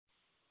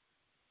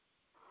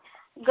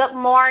Good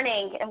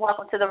morning and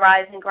welcome to the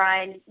Rise and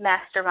Grind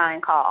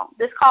Mastermind Call.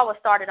 This call was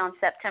started on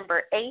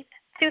September 8th,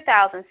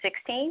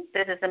 2016.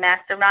 This is the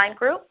Mastermind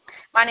Group.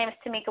 My name is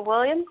Timeka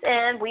Williams,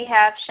 and we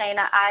have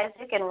Shana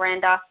Isaac and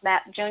Randolph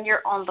Mapp Jr.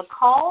 on the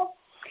call.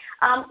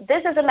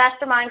 This is a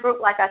mastermind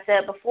group, like I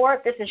said before.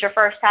 If this is your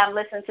first time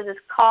listening to this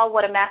call,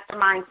 what a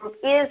mastermind group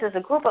is a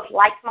group of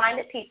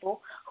like-minded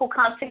people who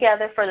come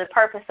together for the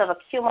purpose of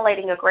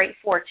accumulating a great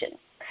fortune.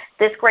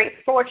 This great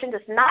fortune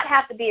does not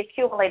have to be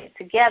accumulated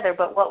together,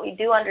 but what we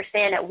do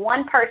understand that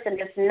one person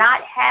does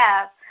not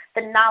have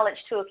the knowledge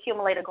to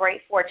accumulate a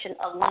great fortune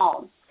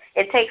alone.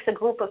 It takes a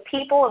group of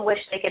people in which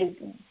they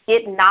can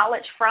get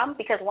knowledge from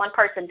because one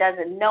person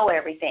doesn't know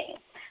everything.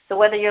 So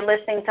whether you're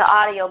listening to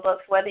audiobooks,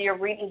 whether you're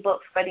reading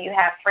books, whether you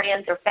have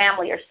friends or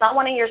family or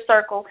someone in your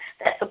circle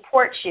that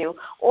supports you,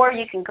 or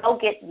you can go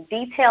get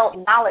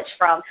detailed knowledge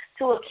from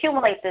to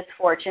accumulate this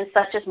fortune,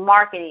 such as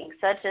marketing,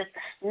 such as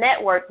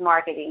network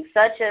marketing,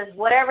 such as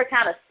whatever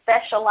kind of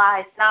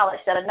specialized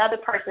knowledge that another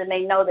person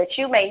may know that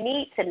you may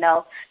need to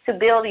know to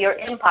build your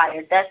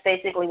empire. That's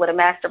basically what a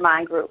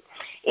mastermind group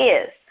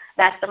is.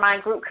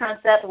 Mastermind group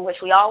concept, in which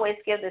we always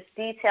give this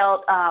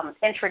detailed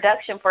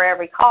introduction for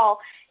every call,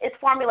 is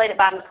formulated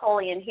by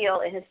Napoleon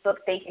Hill in his book,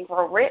 Think and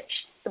Grow Rich.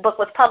 The book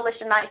was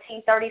published in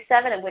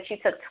 1937, in which he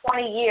took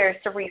 20 years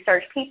to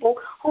research people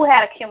who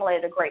had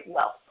accumulated a great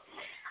wealth.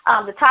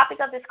 The topic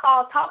of this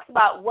call talks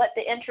about what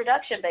the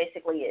introduction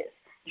basically is.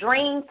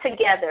 Dream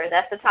together.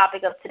 That's the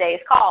topic of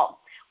today's call.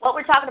 What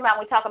we're talking about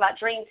when we talk about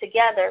dream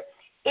together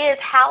is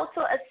how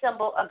to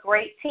assemble a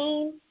great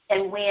team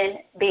and win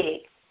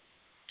big.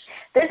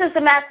 This is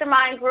the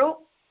mastermind group,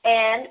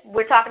 and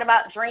we're talking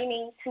about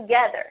dreaming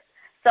together.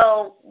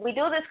 So we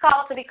do this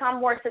call to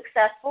become more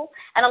successful,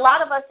 and a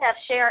lot of us have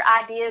shared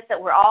ideas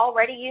that we're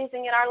already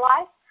using in our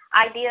life,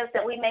 ideas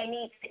that we may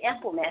need to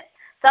implement.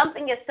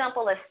 Something as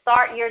simple as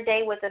start your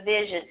day with a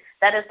vision.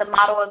 That is the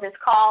motto of this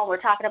call.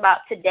 We're talking about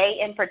today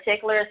in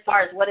particular as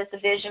far as what is the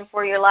vision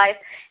for your life.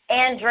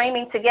 And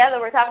dreaming together,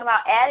 we're talking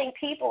about adding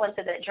people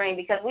into that dream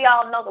because we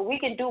all know that we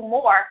can do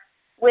more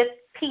with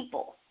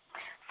people.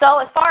 So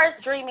as far as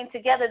dreaming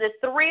together, the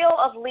thrill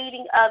of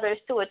leading others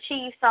to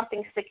achieve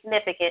something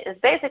significant is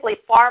basically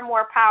far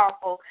more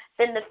powerful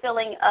than the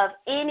feeling of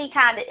any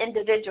kind of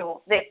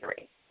individual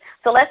victory.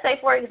 So let's say,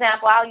 for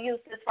example, I'll use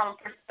this from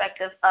a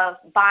perspective of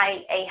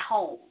buying a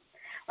home.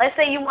 Let's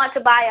say you want to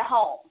buy a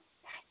home.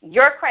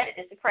 Your credit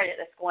is the credit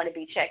that's going to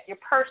be checked, your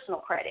personal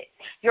credit.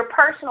 Your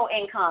personal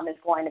income is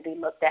going to be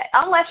looked at,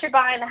 unless you're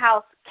buying the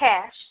house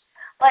cash.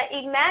 But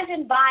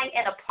imagine buying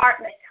an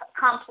apartment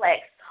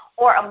complex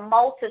or a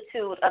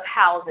multitude of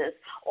houses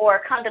or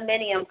a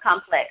condominium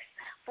complex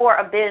for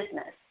a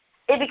business.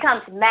 It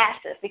becomes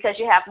massive because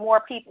you have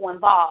more people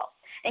involved.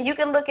 And you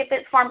can look at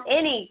this from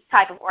any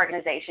type of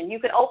organization. You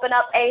can open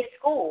up a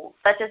school,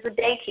 such as a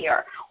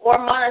daycare or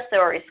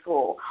Montessori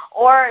school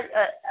or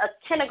a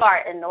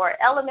kindergarten or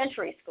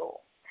elementary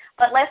school.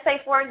 But let's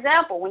say, for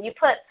example, when you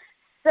put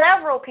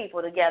several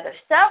people together,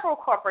 several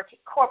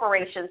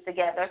corporations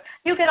together,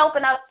 you can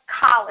open up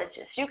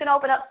colleges. You can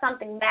open up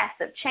something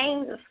massive,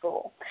 chains of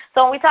school.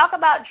 So when we talk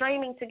about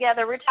dreaming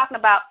together, we're talking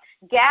about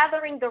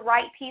gathering the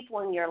right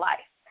people in your life.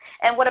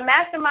 And what a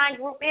mastermind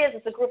group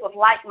is a group of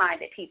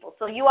like-minded people.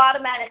 So you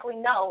automatically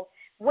know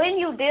when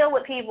you deal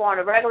with people on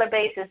a regular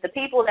basis, the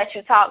people that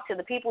you talk to,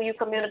 the people you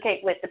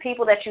communicate with, the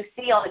people that you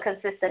see on a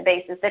consistent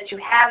basis that you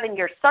have in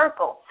your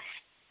circle,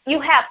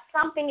 you have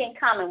something in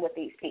common with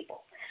these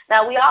people.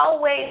 Now, we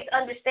always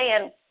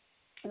understand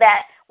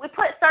that we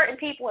put certain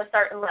people at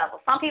certain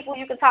levels. Some people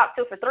you can talk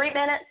to for 3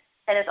 minutes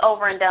and it's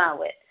over and done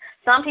with.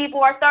 Some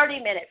people are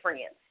 30-minute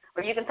friends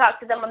where you can talk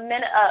to them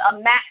a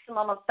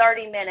maximum of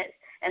 30 minutes,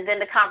 and then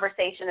the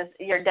conversation is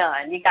you're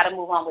done. You got to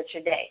move on with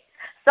your day.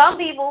 Some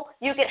people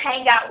you can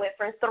hang out with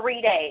for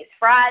 3 days,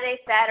 Friday,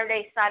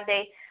 Saturday,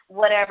 Sunday,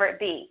 whatever it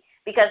be,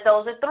 because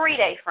those are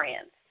 3-day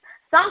friends.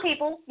 Some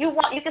people you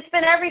can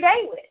spend every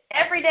day with,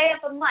 every day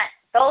of the month.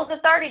 Those are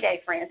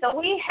 30-day friends. So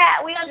we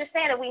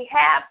understand that we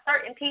have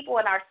certain people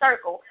in our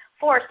circle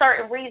for a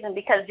certain reason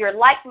because you're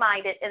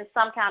like-minded in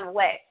some kind of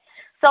way.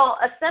 So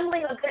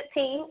assembling a good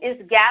team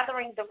is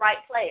gathering the right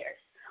players.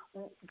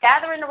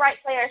 Gathering the right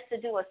players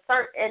to do a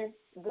certain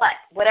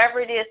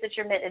whatever it is that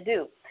you're meant to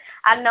do.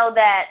 I know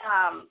that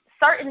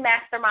certain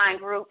mastermind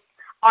groups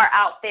are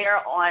out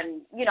there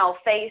on,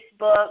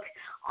 Facebook,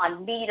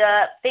 on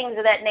Meetup, things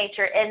of that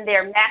nature, and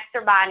they're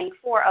masterminding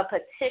for a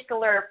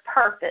particular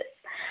purpose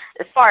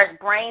as far as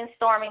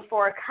brainstorming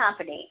for a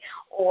company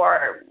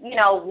or,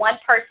 one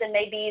person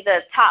may be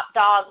the top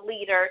dog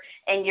leader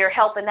and you're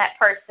helping that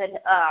person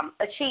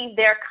achieve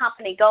their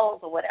company goals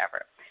or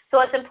whatever.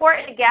 So it's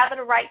important to gather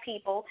the right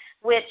people,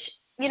 which,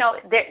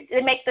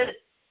 they make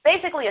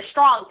basically a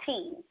strong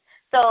team.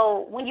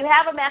 So when you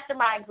have a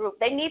mastermind group,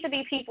 they need to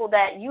be people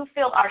that you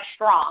feel are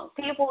strong,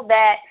 people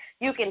that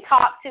you can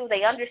talk to.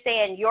 They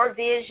understand your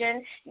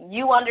vision.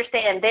 You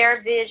understand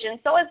their vision.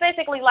 So it's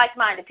basically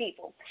like-minded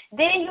people.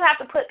 Then you have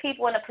to put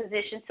people in a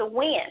position to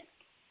win.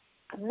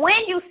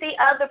 When you see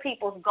other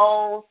people's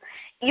goals,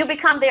 you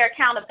become their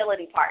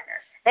accountability partner.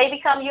 They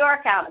become your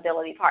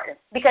accountability partner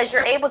because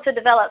you're able to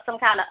develop some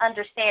kind of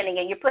understanding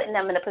and you're putting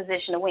them in a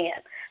position to win.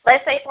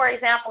 Let's say, for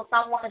example,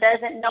 someone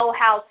doesn't know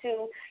how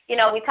to,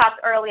 we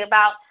talked earlier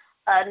about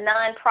a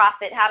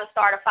nonprofit, how to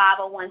start a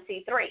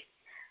 501c3.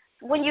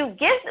 When you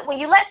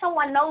let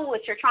someone know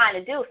what you're trying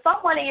to do,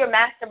 someone in your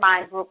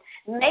mastermind group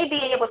may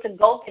be able to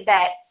go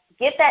back,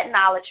 get that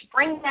knowledge,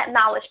 bring that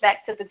knowledge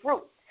back to the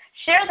group.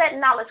 Share that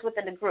knowledge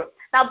within the group.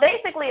 Now,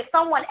 basically, if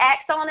someone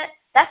acts on it,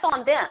 that's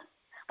on them.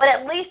 But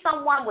at least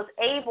someone was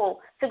able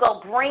to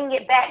go bring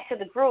it back to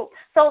the group.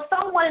 So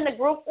someone in the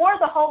group or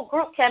the whole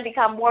group can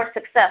become more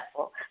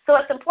successful. So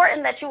it's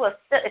important that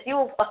if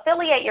you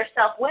affiliate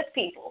yourself with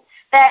people,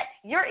 that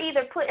you're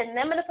either putting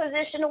them in a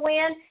position to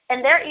win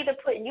and they're either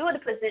putting you in a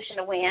position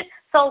to win.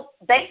 So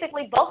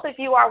basically, both of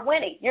you are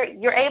winning.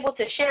 You're able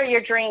to share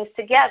your dreams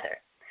together.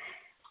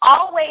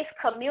 Always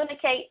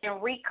communicate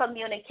and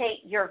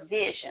re-communicate your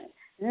vision.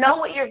 Know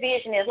what your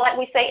vision is. Like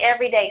we say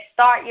every day,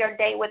 start your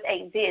day with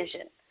a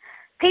vision.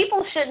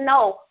 People should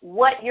know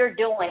what you're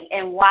doing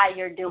and why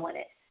you're doing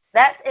it.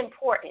 That's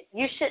important.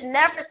 You should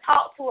never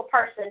talk to a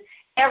person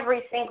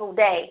every single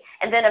day,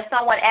 and then if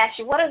someone asks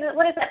you, what is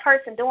that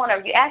person doing,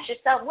 or you ask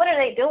yourself, what are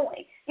they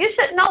doing? You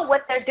should know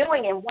what they're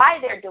doing and why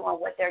they're doing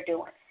what they're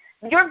doing.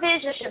 Your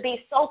vision should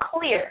be so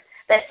clear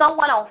that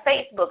someone on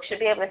Facebook should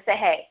be able to say,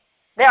 hey,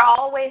 they're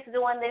always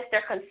doing this.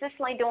 They're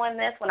consistently doing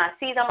this. When I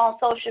see them on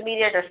social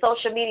media, their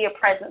social media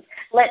presence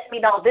lets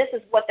me know this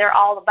is what they're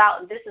all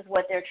about and this is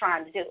what they're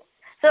trying to do.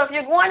 So if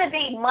you're going to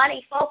be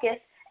money-focused,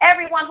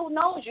 everyone who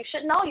knows you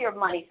should know you're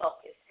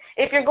money-focused.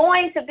 If you're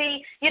going to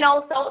be,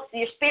 so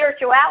your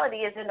spirituality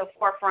is in the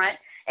forefront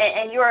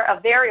and you're a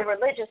very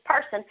religious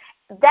person,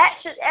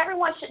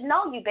 everyone should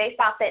know you based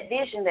off that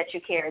vision that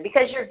you carry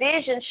because your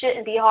vision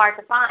shouldn't be hard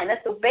to find.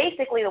 That's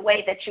basically the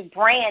way that you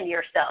brand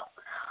yourself.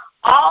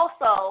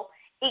 Also,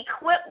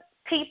 equip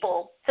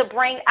people to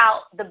bring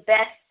out the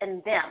best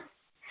in them.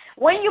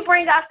 When you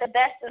bring out the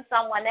best in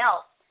someone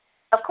else,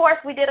 of course,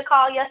 we did a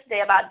call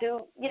yesterday about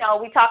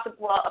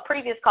a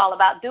previous call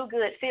about do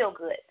good, feel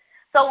good.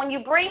 So when you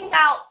bring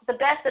out the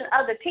best in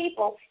other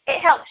people, it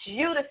helps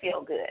you to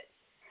feel good.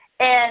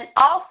 And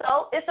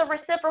also, it's a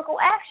reciprocal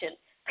action.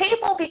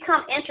 People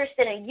become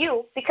interested in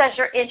you because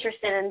you're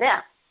interested in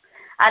them.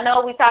 I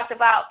know we talked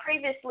about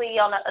previously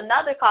on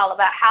another call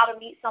about how to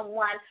meet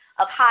someone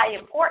of high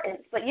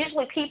importance, but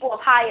usually people of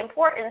high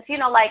importance,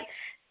 like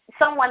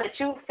someone that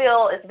you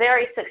feel is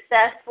very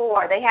successful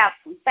or they have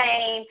some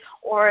fame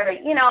or,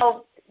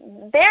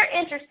 they're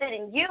interested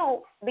in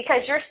you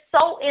because you're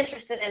so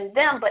interested in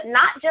them, but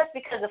not just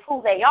because of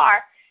who they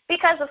are,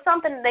 because of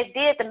something that they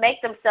did to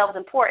make themselves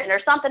important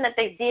or something that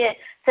they did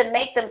to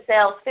make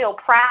themselves feel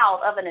proud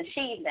of an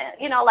achievement.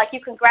 Like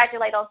you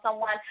congratulate on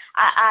someone,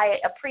 I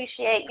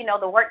appreciate,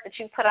 the work that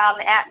you put out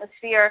in the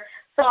atmosphere,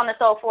 so on and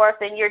so forth,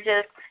 and you're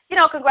just,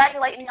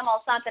 congratulating them on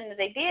something that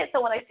they did.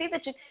 So when they see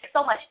that you take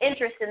so much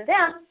interest in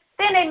them,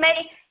 then they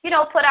may,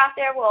 put out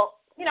there, well,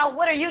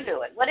 what are you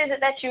doing? What is it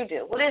that you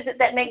do? What is it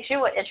that makes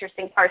you an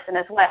interesting person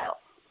as well?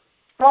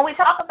 When we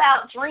talk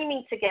about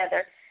dreaming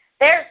together,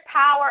 there's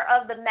power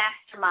of the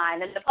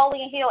mastermind, and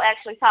Napoleon Hill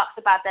actually talks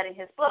about that in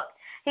his book.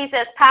 He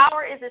says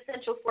power is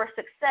essential for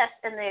success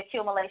in the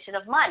accumulation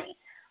of money.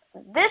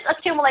 This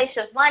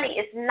accumulation of money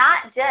is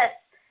not just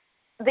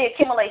the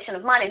accumulation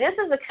of money. This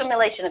is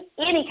accumulation of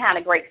any kind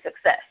of great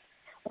success.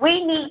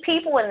 We need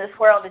people in this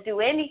world to do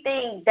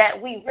anything that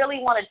we really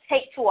want to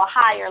take to a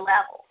higher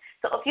level.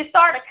 So if you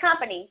start a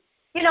company,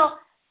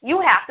 you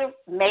have to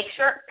make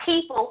sure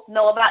people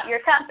know about your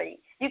company.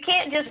 You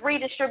can't just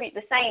redistribute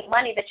the same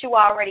money that you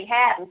already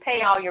have and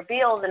pay all your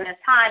bills, and as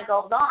time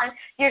goes on,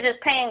 you're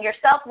just paying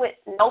yourself with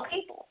no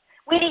people.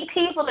 We need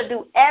people to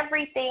do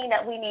everything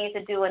that we need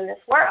to do in this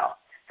world.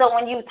 So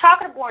when we're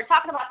talking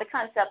about the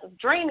concept of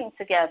dreaming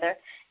together,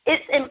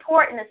 it's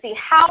important to see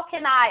how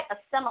can I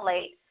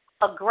assimilate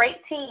a great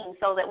team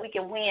so that we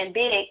can win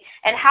big,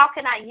 and how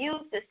can I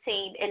use this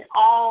team in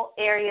all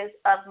areas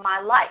of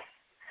my life.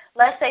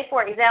 Let's say,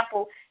 for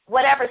example,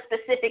 whatever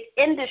specific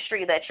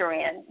industry that you're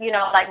in,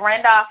 like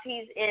Randolph,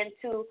 he's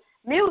into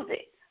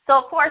music. So,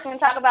 of course, when we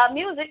talk about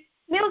music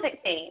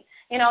team.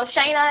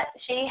 Shana,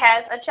 she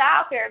has a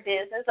child care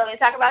business. So when we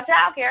talk about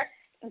child care,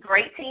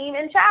 great team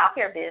in child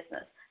care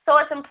business. So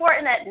it's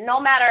important that no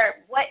matter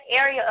what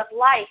area of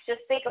life,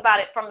 just think about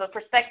it from the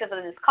perspective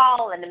of this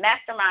call and the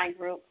mastermind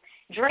group,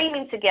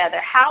 dreaming together.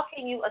 How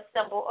can you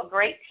assemble a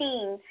great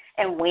team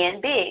and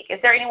win big? Is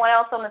there anyone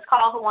else on this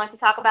call who wants to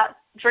talk about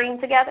dream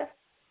together?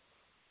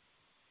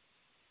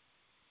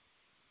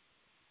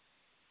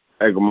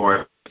 Hey, good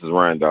morning. This is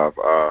Randolph.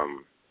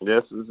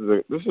 Yes, this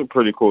is a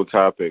pretty cool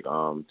topic.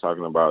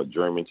 Talking about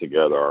dreaming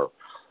together, or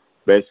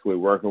basically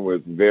working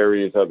with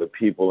various other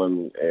people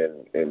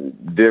in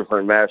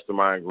different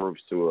mastermind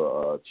groups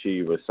to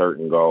achieve a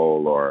certain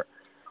goal,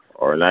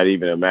 or not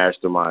even a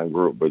mastermind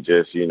group, but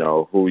just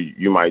who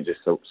you might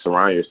just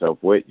surround yourself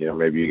with.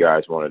 Maybe you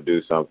guys want to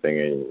do something,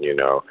 and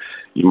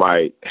you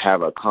might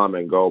have a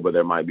common goal, but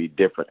there might be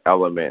different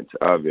elements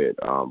of it.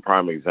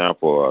 Prime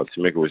example,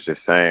 Timeka was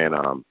just saying.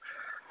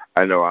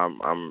 I know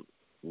I'm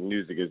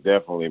music is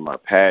definitely my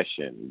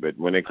passion. But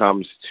when it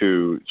comes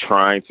to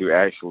trying to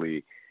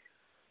actually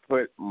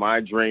put my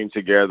dream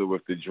together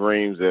with the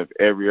dreams of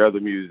every other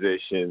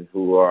musician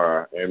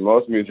and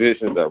most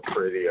musicians are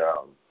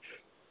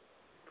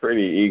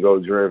pretty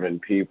ego-driven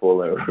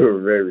people and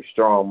very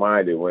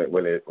strong-minded.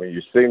 When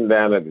you're sitting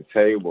down at the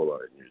table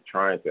or you're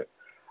trying to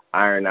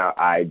iron out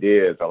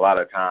ideas, a lot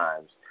of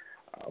times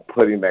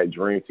putting that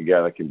dream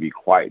together can be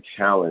quite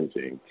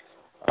challenging.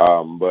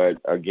 But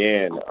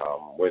again,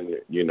 when,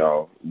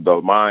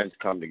 the minds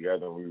come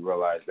together and we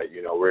realize that,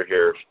 we're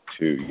here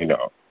to,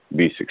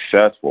 be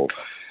successful,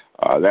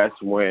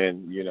 that's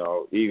when,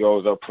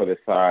 egos are put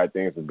aside,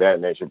 things of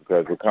that nature,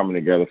 because we're coming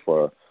together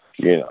for,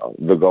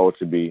 the goal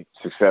to be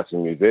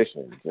successful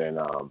musicians. And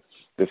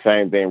the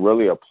same thing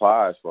really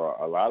applies for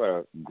a lot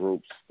of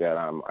groups that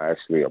I'm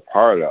actually a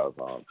part of.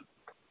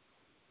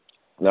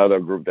 Another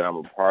group that I'm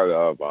a part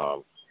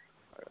of,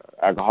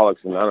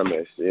 Alcoholics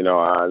Anonymous,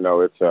 I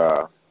know it's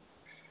a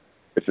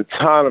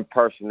ton of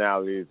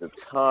personalities, a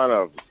ton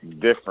of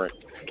different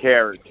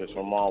characters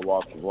from all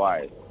walks of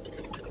life.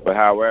 But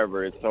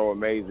however, it's so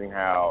amazing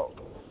how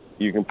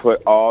you can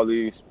put all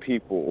these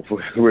people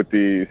with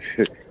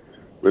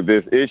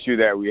this issue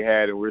that we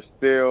had, and we're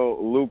still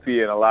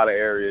loopy in a lot of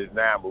areas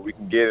now, but we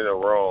can get in a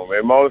room.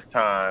 And most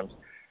times,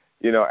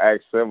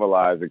 act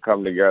civilized and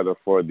come together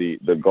for the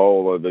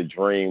goal or the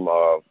dream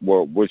of,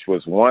 which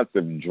was once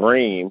a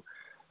dream,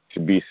 to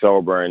be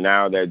sober, and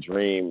now that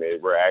dream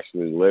is we're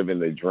actually living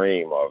the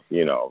dream of,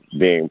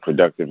 being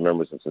productive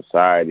members of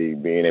society,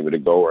 being able to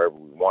go wherever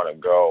we want to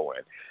go,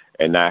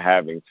 and not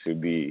having to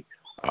be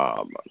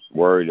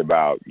worried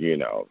about,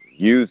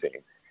 using.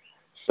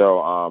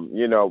 So,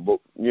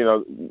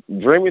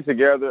 dreaming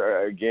together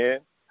again,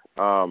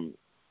 coming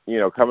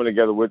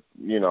together with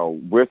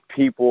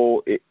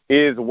people, it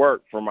is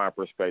work from my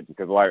perspective,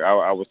 because like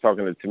I was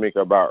talking to Timeka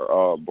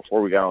about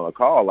before we got on the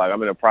call, like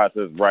I'm in the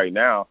process right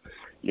now,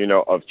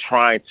 of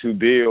trying to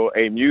build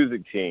a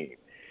music team.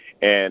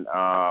 And,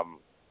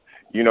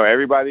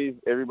 everybody's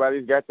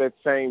got that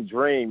same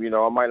dream.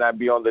 I might not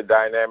be on the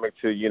dynamic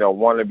to,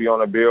 want to be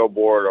on a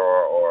billboard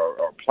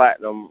or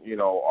platinum,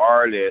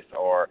 artist,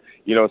 or,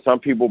 some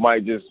people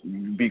might just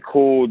be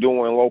cool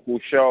doing local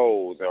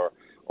shows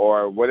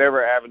or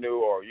whatever avenue,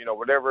 or,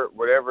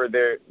 whatever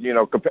they're,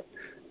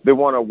 they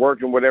want to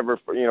work in whatever,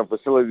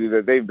 facility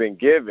that they've been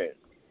given.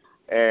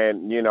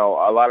 And, a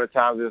lot of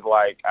times it's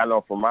like, I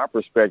know from my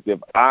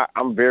perspective,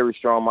 I'm very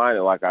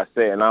strong-minded, like I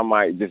said, and I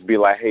might just be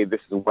like, hey, this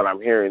is what I'm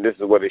hearing, this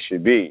is what it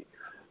should be.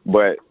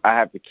 But I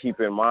have to keep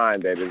in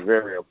mind that it's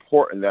very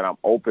important that I'm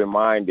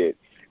open-minded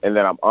and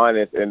that I'm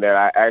honest and that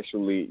I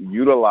actually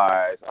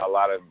utilize a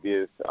lot of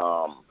this,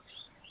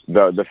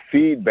 the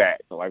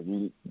feedback. Like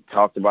we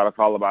talked about a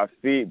call about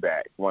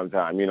feedback one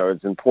time.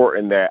 It's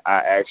important that I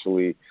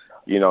actually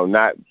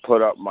not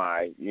put up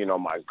my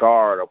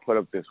guard or put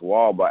up this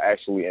wall, but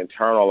actually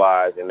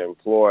internalize and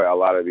employ a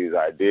lot of these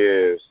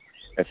ideas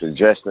and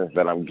suggestions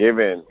that I'm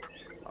given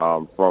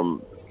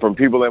from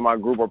people in my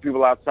group or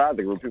people outside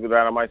the group, people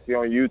that I might see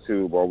on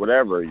YouTube or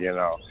whatever,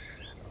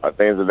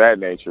 things of that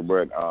nature.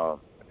 But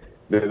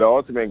the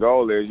ultimate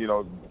goal is,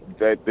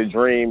 that the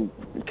dream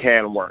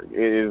can work. It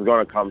is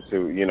going to come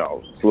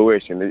to,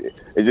 fruition.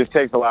 It just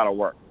takes a lot of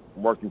work,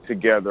 working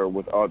together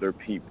with other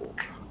people.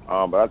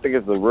 But I think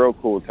it's a real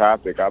cool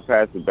topic. I'll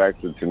pass it back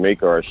to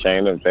Timeka or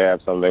Shana if they have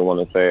something they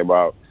want to say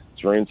about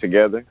Dream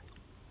Together.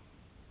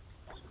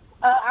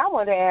 I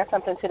want to add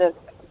something to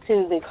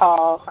the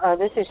call.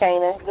 This is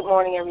Shana. Good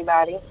morning,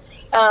 everybody.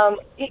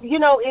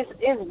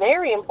 It's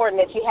very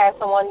important that you have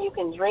someone you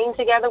can dream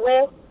together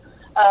with.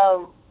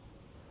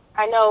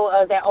 I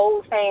know that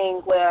old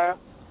saying where,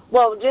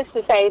 just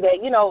to say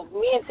that, me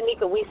and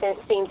Timeka, we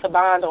seem to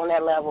bond on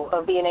that level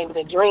of being able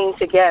to dream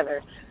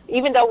together.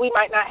 Even though we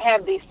might not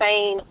have the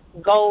same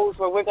goals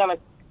where we're going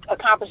to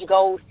accomplish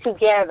goals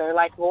together,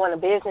 like going to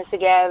business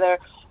together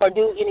or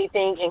do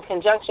anything in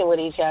conjunction with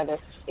each other,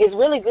 it's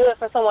really good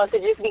for someone to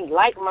just be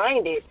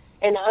like-minded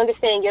and to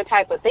understand your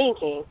type of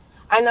thinking.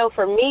 I know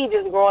for me,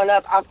 just growing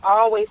up, I've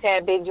always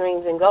had big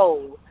dreams and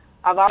goals.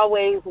 I've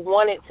always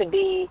wanted to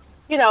be,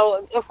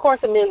 of course,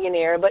 a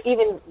millionaire, but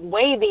even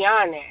way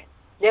beyond that.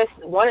 Just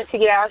wanted to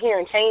get out here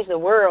and change the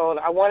world.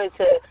 I wanted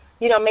to,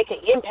 make an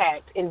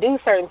impact and do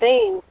certain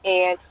things.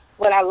 And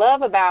what I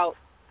love about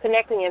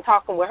connecting and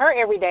talking with her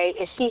every day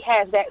is she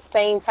has that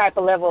same type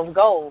of level of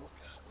goals.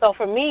 So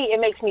for me, it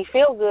makes me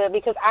feel good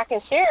because I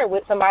can share it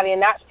with somebody and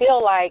not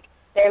feel like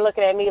they're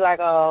looking at me like,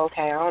 oh,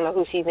 okay, I don't know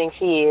who she thinks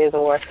she is,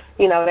 or,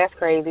 that's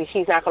crazy.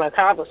 She's not going to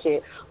accomplish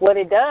it. What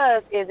it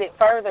does is it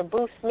further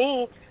boosts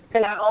me to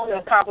not only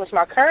accomplish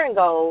my current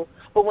goals,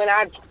 but when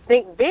I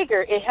think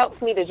bigger, it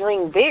helps me to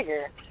dream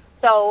bigger.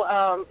 So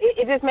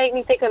it just made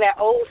me think of that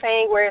old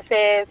saying where it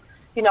says,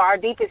 our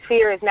deepest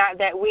fear is not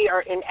that we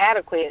are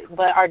inadequate,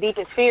 but our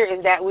deepest fear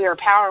is that we are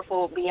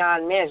powerful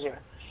beyond measure.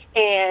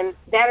 And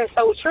that is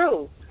so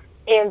true.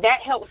 And that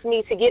helps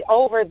me to get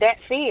over that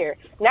fear,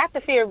 not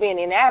the fear of being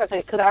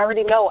inadequate, because I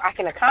already know I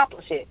can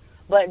accomplish it,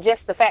 but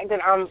just the fact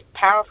that I'm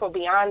powerful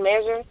beyond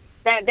measure,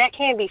 that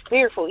can be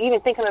fearful.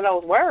 Even thinking of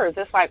those words,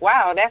 it's like,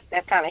 wow,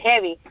 that's kind of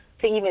heavy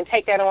to even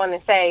take that on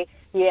and say,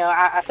 yeah,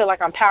 I feel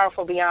like I'm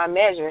powerful beyond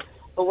measure.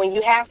 But when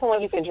you have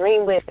someone you can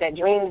dream with that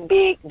dreams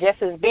big,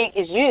 just as big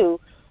as you,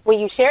 when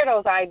you share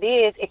those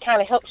ideas, it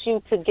kind of helps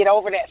you to get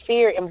over that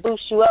fear and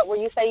boost you up where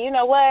you say, you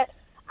know what,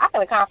 I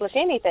can accomplish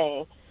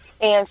anything.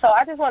 And so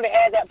I just want to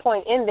add that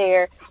point in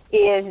there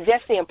is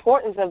just the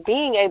importance of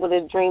being able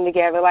to dream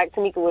together, like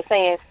Timeka was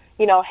saying,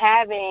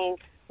 having,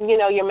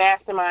 your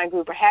mastermind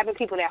group or having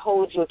people that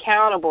hold you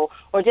accountable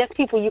or just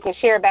people you can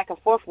share back and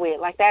forth with.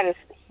 Like, that is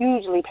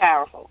hugely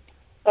powerful.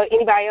 So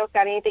anybody else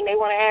got anything they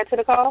want to add to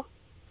the call?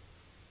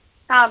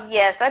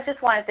 Yes, I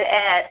just wanted to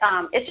add,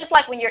 it's just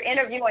like when you're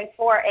interviewing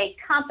for a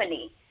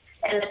company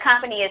and the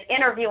company is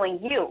interviewing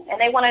you and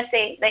they want to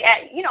say, they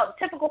ask,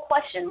 typical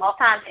question most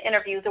times in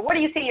interviews, or what do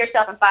you see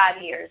yourself in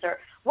 5 years, or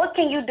what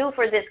can you do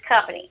for this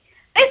company?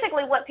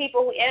 Basically what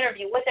people who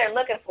interview, what they're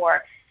looking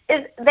for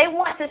is they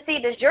want to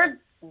see, does your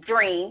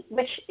dream,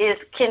 which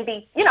can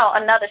be,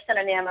 another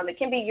synonym of it,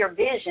 can be your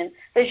vision,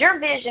 does your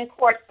vision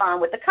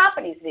correspond with the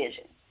company's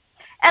vision?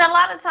 And a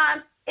lot of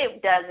times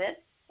it doesn't.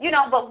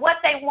 But what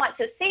they want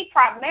to see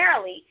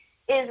primarily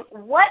is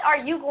what are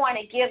you going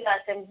to give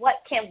us and what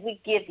can we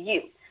give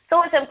you?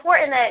 So it's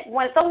important that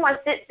when someone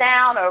sits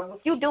down or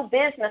you do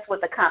business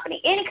with a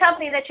company, any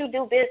company that you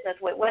do business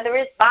with, whether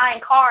it's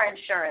buying car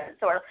insurance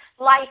or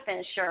life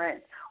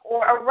insurance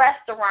or a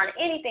restaurant,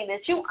 anything,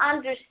 that you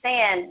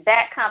understand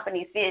that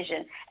company's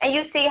vision and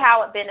you see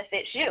how it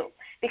benefits you.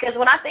 Because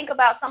when I think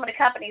about some of the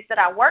companies that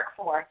I work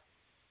for,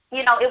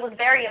 it was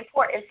very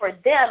important for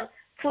them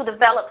to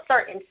develop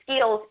certain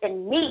skills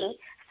in me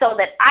so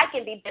that I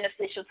can be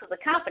beneficial to the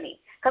company.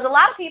 Because a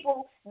lot of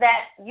people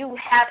that you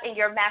have in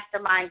your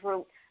mastermind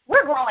group,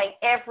 we're growing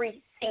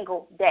every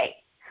single day.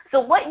 So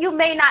what you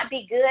may not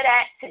be good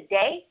at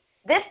today,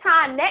 this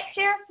time next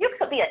year, you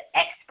could be an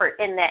expert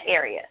in that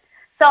area.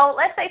 So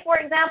let's say, for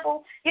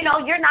example, you're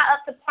not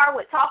up to par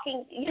with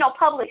talking,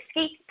 public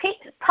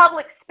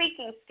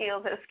speaking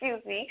skills,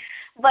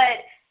 but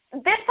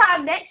this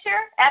time next year,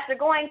 after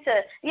going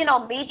to,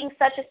 meetings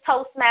such as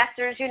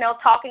Toastmasters,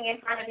 talking in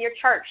front of your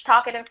church,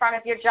 talking in front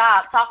of your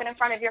job, talking in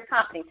front of your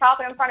company,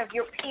 talking in front of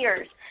your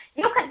peers,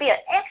 you could be an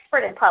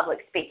expert in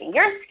public speaking.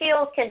 Your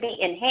skills can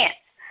be enhanced.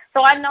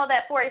 So I know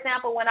that, for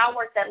example, when I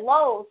worked at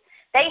Lowe's,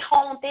 they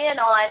honed in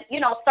on,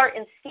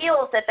 certain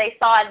skills that they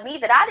saw in me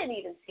that I didn't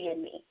even see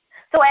in me.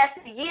 So as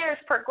the years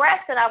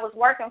progressed and I was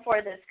working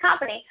for this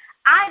company,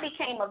 I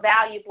became a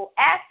valuable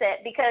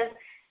asset because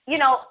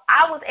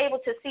I was able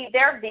to see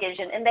their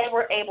vision and they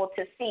were able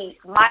to see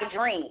my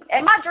dream.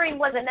 And my dream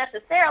wasn't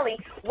necessarily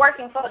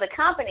working for the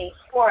company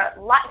for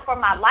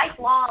my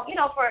lifelong, being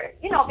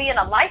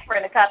a lifer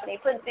in the company,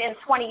 putting in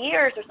 20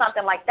 years or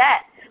something like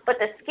that. But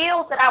the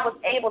skills that I was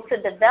able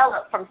to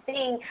develop from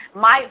seeing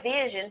my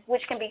vision,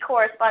 which can be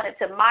correspondent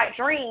to my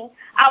dream,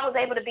 I was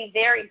able to be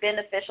very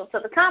beneficial to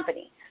the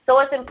company. So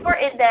it's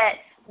important that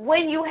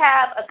when you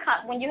have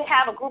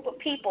a group of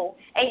people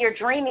and you're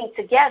dreaming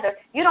together,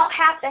 you don't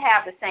have to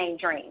have the same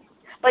dreams,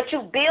 but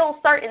you build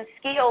certain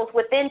skills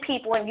within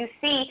people and you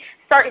see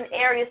certain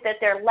areas that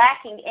they're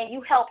lacking and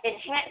you help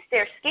enhance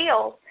their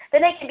skills,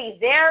 then they can be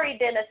very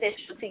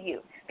beneficial to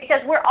you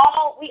because we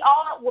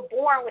all were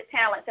born with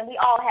talents and we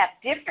all have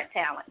different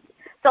talents.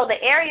 So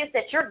the areas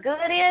that you're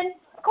good in,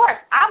 of course,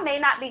 I may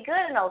not be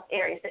good in those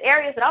areas. The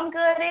areas that I'm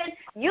good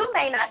in, you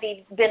may not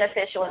be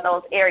beneficial in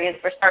those areas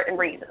for certain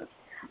reasons.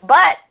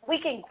 But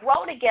we can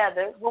grow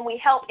together when we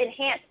help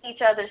enhance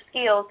each other's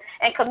skills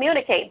and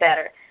communicate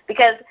better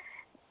because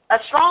a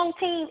strong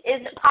team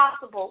isn't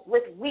possible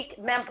with weak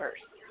members.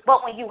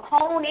 But when you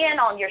hone in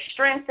on your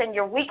strengths and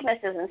your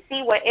weaknesses and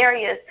see what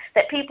areas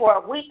that people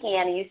are weak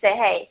in and you say,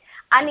 hey,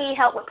 I need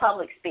help with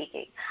public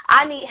speaking.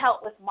 I need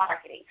help with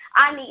marketing.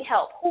 I need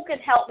help. Who can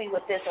help me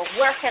with this or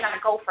where can I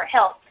go for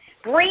help?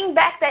 Bring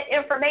back that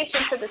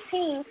information to the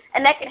team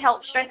and that can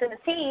help strengthen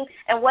the team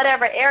in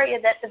whatever area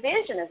that the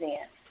vision is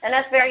in. And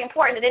that's very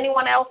important. Did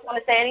anyone else want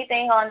to say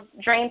anything on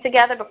Dream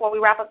Together before we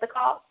wrap up the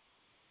call?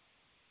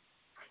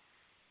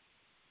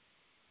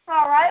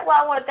 All right. Well,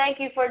 I want to thank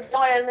you for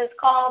joining this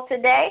call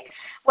today,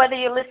 whether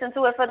you listen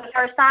to it for the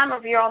first time or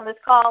if you're on this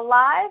call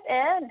live,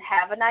 and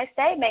have a nice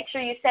day. Make sure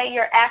you say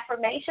your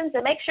affirmations,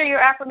 and make sure your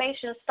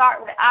affirmations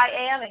start with I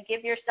am, and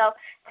give yourself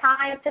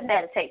time to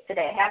meditate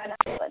today. Have a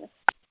nice one.